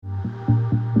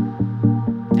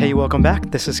Hey, welcome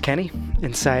back. This is Kenny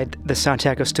inside the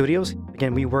Santiago Studios.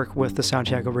 Again, we work with the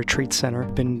Santiago Retreat Center.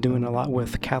 Been doing a lot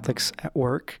with Catholics at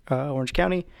work, Orange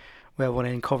County. We have one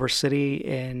in Culver City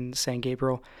and San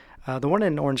Gabriel. The one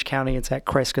in Orange County, it's at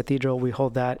Christ Cathedral. We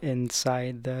hold that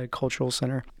inside the Cultural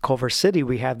Center. Culver City,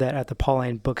 we have that at the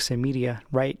Pauline Books and Media,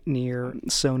 right near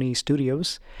Sony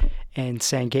Studios. And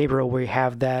San Gabriel, we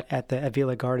have that at the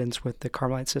Avila Gardens with the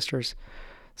Carmelite Sisters.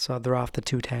 So they're off the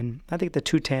 210. I think the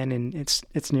 210, and it's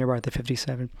nearby the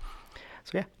 57.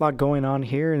 So yeah, a lot going on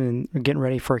here, and we're getting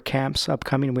ready for camps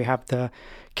upcoming. We have the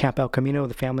Camp El Camino,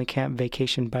 the Family Camp,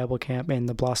 Vacation Bible Camp, and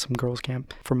the Blossom Girls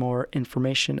Camp. For more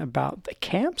information about the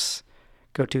camps,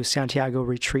 go to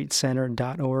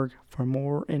SantiagoRetreatCenter.org for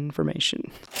more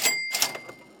information.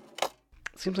 It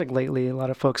seems like lately a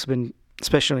lot of folks have been,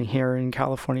 especially here in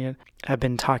California, have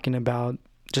been talking about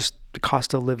just the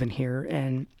cost of living here,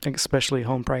 and especially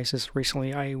home prices.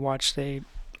 Recently, I watched a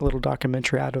little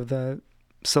documentary out of the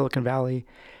Silicon Valley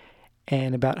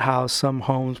and about how some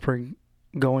homes were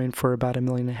going for about $1.5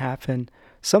 million, and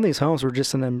some of these homes were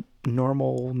just in a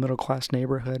normal middle-class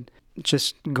neighborhood,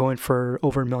 just going for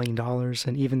over $1 million,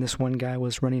 and even this one guy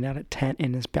was running out a tent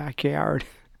in his backyard.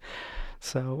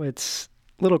 So it's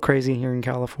a little crazy here in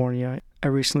California. I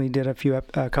recently did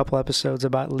a couple episodes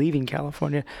about leaving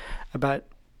California, about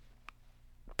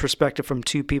perspective from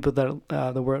two people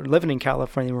that were living in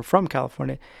California, were from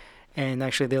California, and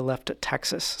actually they left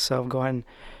Texas. So go ahead and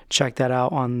check that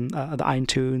out on the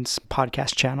iTunes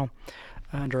podcast channel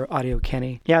under Audio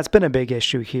Kenny. Yeah, it's been a big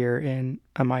issue here, and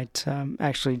I might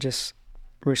actually just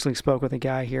recently spoke with a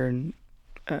guy here in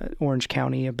Orange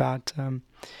County about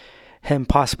him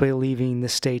possibly leaving the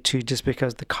state too, just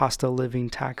because the cost of living,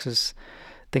 taxes,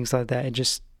 things like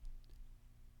that.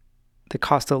 The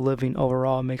cost of living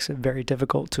overall makes it very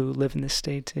difficult to live in this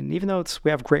state. And even though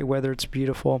we have great weather, it's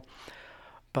beautiful,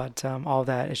 but all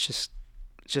that it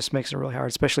just makes it really hard,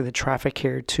 especially the traffic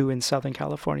here too in Southern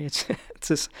California.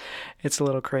 It's a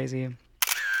little crazy.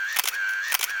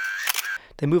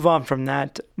 To move on from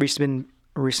that,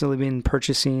 recently been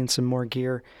purchasing some more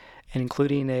gear, and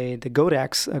including the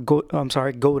Godox,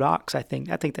 I think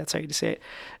that's how you say it.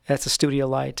 That's a studio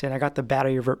light, and I got the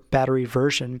battery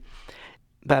version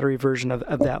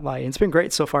of that light. And it's been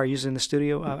great so far using the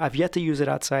studio. I've yet to use it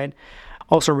outside.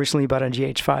 Also recently bought a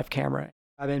GH5 camera.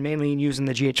 I've been mainly using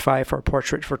the GH5 for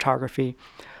portrait photography,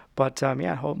 but I'm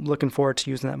looking forward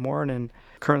to using that more, and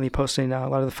currently posting a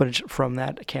lot of the footage from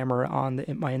that camera on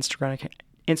my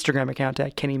Instagram account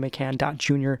at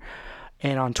kennymccann.jr,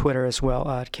 and on Twitter as well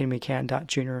at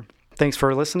kennymccann.jr. Thanks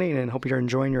for listening, and hope you're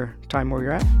enjoying your time where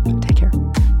you're at. Take care.